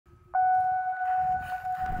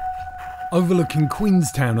Overlooking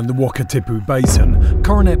Queenstown and the Wakatipu Basin,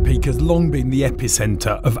 Coronet Peak has long been the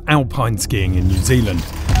epicentre of alpine skiing in New Zealand.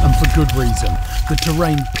 And for good reason. The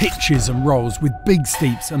terrain pitches and rolls with big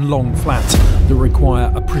steeps and long flats that require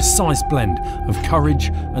a precise blend of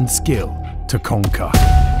courage and skill to conquer.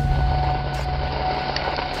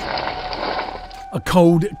 A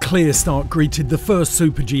cold, clear start greeted the first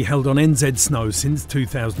Super G held on NZ snow since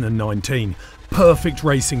 2019. Perfect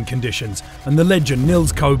racing conditions, and the legend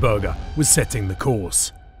Nils Koberger was setting the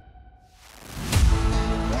course.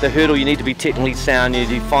 The hurdle, you need to be technically sound, you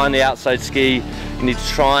need to find the outside ski, you need to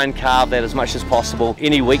try and carve that as much as possible.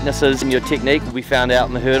 Any weaknesses in your technique will be found out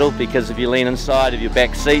in the hurdle, because if you lean inside of your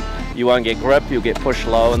back seat, you won't get grip, you'll get pushed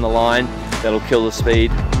low in the line, that'll kill the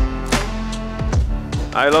speed.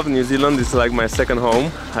 I love New Zealand, it's like my second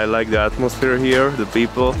home. I like the atmosphere here, the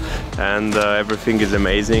people, and everything is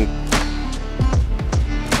amazing.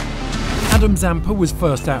 Adam Zampa was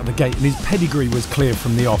first out of the gate and his pedigree was clear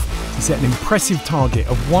from the off. He set an impressive target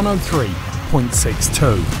of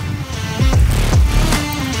 103.62.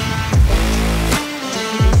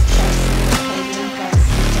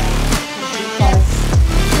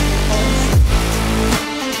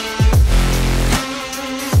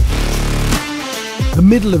 The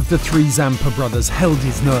middle of the three Zampa brothers held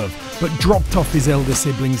his nerve, but dropped off his elder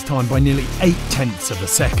sibling's time by nearly 0.8 of a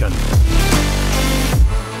second.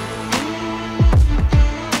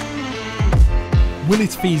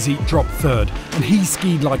 Willis Feasey dropped third, and he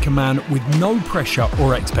skied like a man with no pressure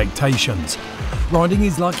or expectations. Riding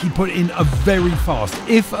his luck, he put in a very fast,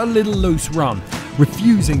 if a little loose run.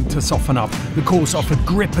 Refusing to soften up, the course offered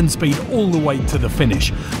grip and speed all the way to the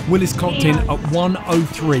finish. Willis clocked in at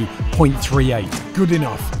 103.38, good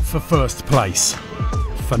enough for first place.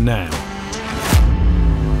 For now.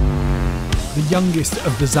 The youngest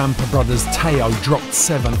of the Zampa brothers, Teo, dropped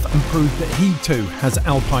 7th and proved that he too has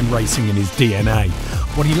alpine racing in his DNA.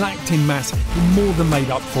 What he lacked in mass, he more than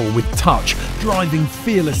made up for with touch, driving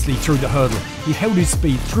fearlessly through the hurdle. He held his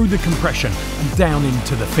speed through the compression and down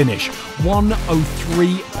into the finish.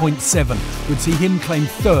 103.7 would see him claim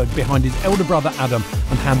third behind his elder brother Adam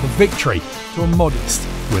and hand the victory to a modest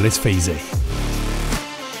Willis Feasey.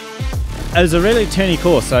 It was a really turny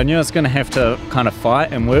course, so I knew I was going to have to kind of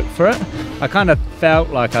fight and work for it. I kind of felt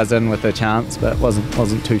like I was in with a chance, but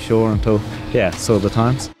wasn't too sure until, saw the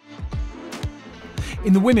times.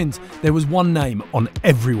 In the women's, there was one name on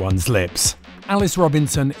everyone's lips. Alice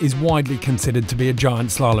Robinson is widely considered to be a giant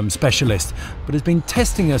slalom specialist, but has been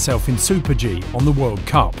testing herself in Super G on the World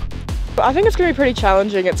Cup. I think it's going to be pretty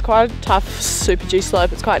challenging. It's quite a tough Super G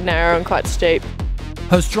slope. It's quite narrow and quite steep.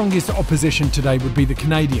 Her strongest opposition today would be the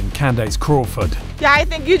Canadian Candace Crawford. Yeah, I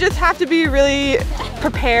think you just have to be really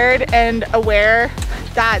prepared and aware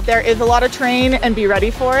that there is a lot of terrain and be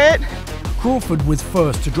ready for it. Crawford was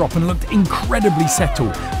first to drop and looked incredibly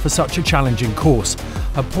settled for such a challenging course.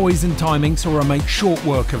 Her poise and timing saw her make short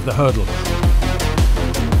work of the hurdle.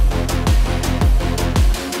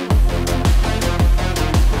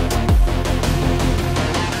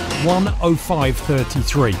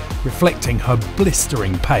 .105.33, reflecting her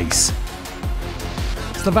blistering pace.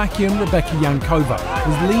 Slovakian Rebecca Jankova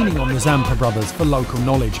was leaning on the Zampa brothers for local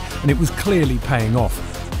knowledge, and it was clearly paying off.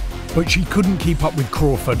 But she couldn't keep up with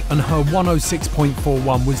Crawford, and her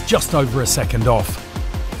 106.41 was just over a second off.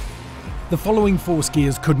 The following four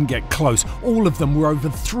skiers couldn't get close. All of them were over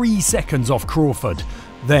 3 seconds off Crawford.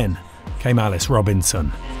 Then came Alice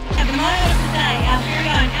Robinson. At the moment of the day, our very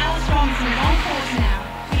own Alice Robinson is on course now.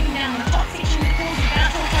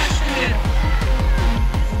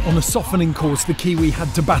 On a softening course, the Kiwi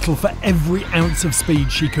had to battle for every ounce of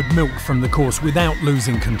speed she could milk from the course without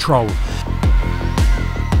losing control.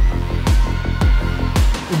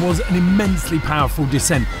 It was an immensely powerful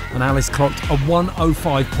descent, and Alice clocked a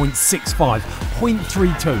 105.65,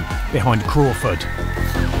 0.32 behind Crawford.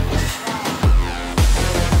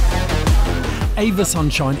 Ava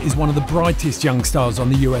Sunshine is one of the brightest young stars on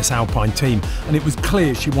the US Alpine team, and it was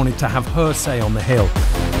clear she wanted to have her say on the hill.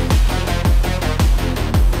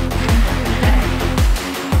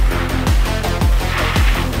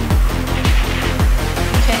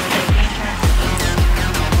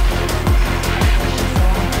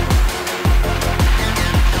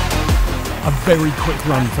 A very quick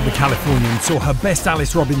run for the Californian saw her best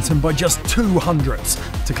Alice Robinson by just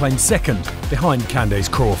 0.02 to claim second behind Candace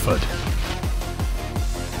Crawford.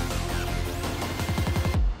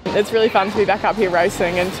 It's really fun to be back up here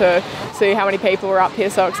racing, and to see how many people were up here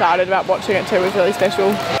so excited about watching it too was really special.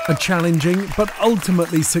 A challenging but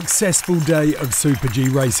ultimately successful day of Super G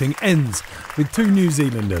racing ends with two New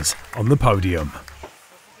Zealanders on the podium.